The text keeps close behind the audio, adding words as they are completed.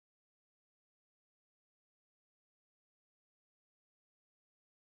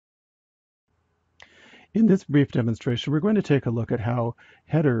In this brief demonstration, we're going to take a look at how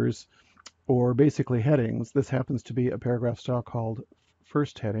headers, or basically headings, this happens to be a paragraph style called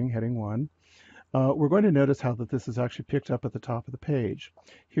first heading, heading 1. We're going to notice how that this is actually picked up at the top of the page.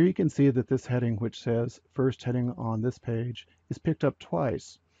 Here you can see that this heading, which says first heading on this page, is picked up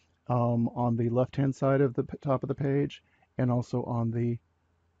twice, on the left-hand side of the top of the page and also on the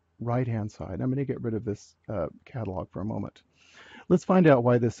right-hand side. I'm going to get rid of this catalog for a moment. Let's find out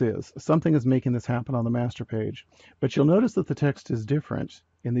why this is. Something is making this happen on the master page, but you'll notice that the text is different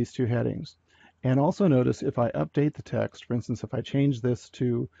in these two headings. And also notice if I update the text, for instance, if I change this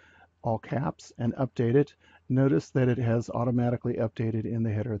to all caps and update it, notice that it has automatically updated in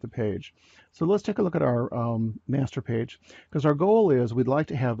the header of the page. So let's take a look at our master page, because our goal is we'd like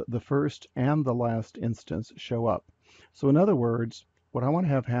to have the first and the last instance show up. So in other words, what I want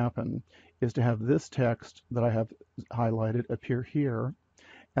to have happen is to have this text that I have highlighted appear here,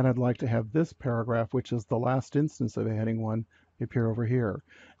 and I'd like to have this paragraph, which is the last instance of a heading 1, appear over here.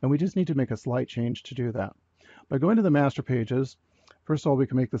 And we just need to make a slight change to do that. By going to the master pages, first of all, we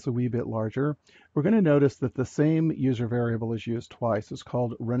can make this a wee bit larger. We're going to notice that the same user variable is used twice. It's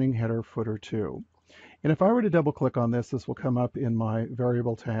called running header footer 2. And if I were to double click on this, this will come up in my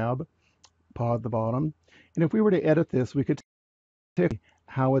variable tab, paw at the bottom. And if we were to edit this, we could take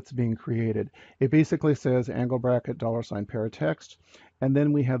how it's being created. It basically says angle bracket $ paratext, and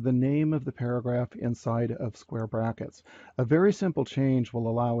then we have the name of the paragraph inside of square brackets. A very simple change will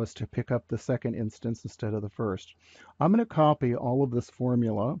allow us to pick up the second instance instead of the first. I'm going to copy all of this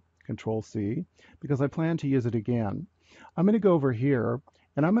formula, Control C, because I plan to use it again. I'm going to go over here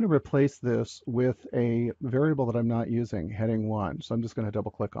and I'm going to replace this with a variable that I'm not using, heading 1. So I'm just going to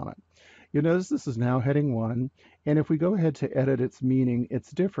double click on it. You'll notice this is now heading 1, and if we go ahead to edit its meaning,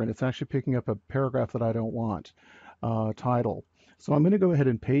 it's different. It's actually picking up a paragraph that I don't want, title. So I'm going to go ahead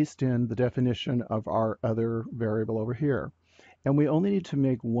and paste in the definition of our other variable over here. And we only need to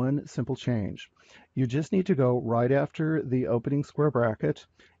make one simple change. You just need to go right after the opening square bracket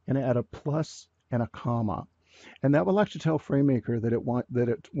and add a plus and a comma. And that will actually tell FrameMaker that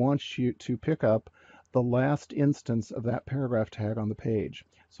it wants you to pick up the last instance of that paragraph tag on the page.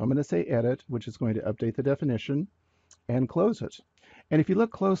 So I'm going to say edit, which is going to update the definition, and close it. And if you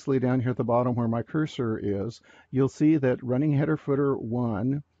look closely down here at the bottom where my cursor is, you'll see that running header footer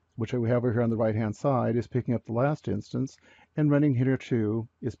 1, which we have over here on the right-hand side, is picking up the last instance, and running header 2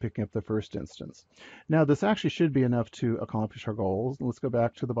 is picking up the first instance. Now, this actually should be enough to accomplish our goals. Let's go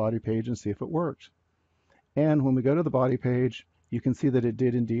back to the body page and see if it worked. And when we go to the body page, you can see that it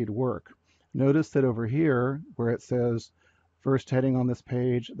did indeed work. Notice that over here, where it says first heading on this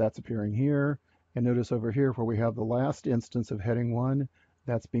page, that's appearing here. And notice over here where we have the last instance of heading 1,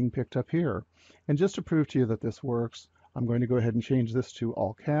 that's being picked up here. And just to prove to you that this works, I'm going to go ahead and change this to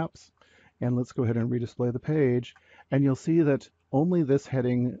all caps. And let's go ahead and redisplay the page. And you'll see that only this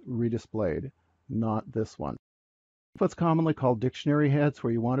heading redisplayed, not this one. What's commonly called dictionary heads,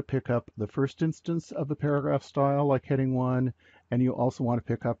 where you want to pick up the first instance of a paragraph style like heading 1, and you also want to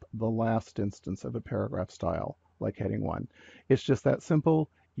pick up the last instance of a paragraph style like heading 1. It's just that simple.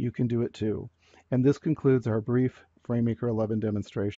 You can do it too. And this concludes our brief FrameMaker 11 demonstration.